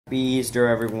Happy Easter,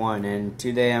 everyone, and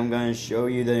today I'm going to show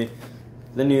you the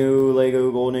new Lego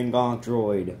Golden Gonk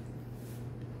droid.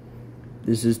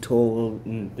 This is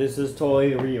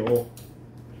totally real,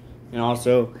 and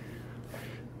also,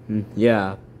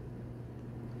 yeah,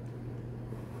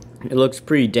 it looks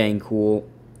pretty dang cool.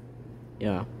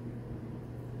 Yeah,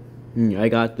 I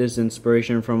got this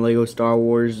inspiration from Lego Star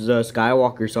Wars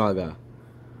Skywalker Saga.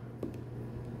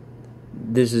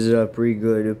 This is a pretty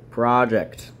good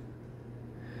project.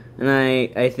 And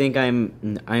I think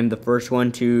I'm the first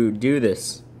one to do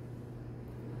this,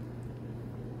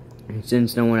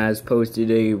 since no one has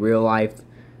posted a real life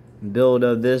build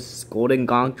of this Golden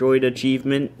Gonk droid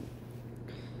achievement.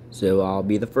 So I'll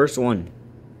be the first one.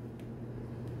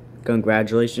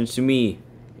 Congratulations to me,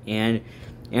 and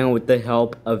with the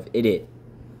help of IDIT.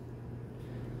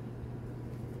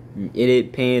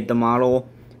 IDIT painted the model.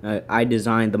 I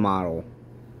designed the model.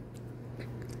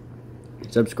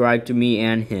 Subscribe to me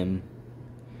and him.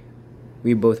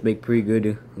 We both make pretty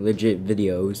good, legit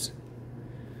videos.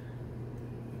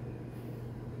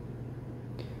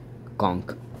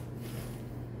 Gonk.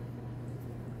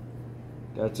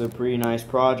 That's a pretty nice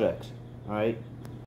project, alright?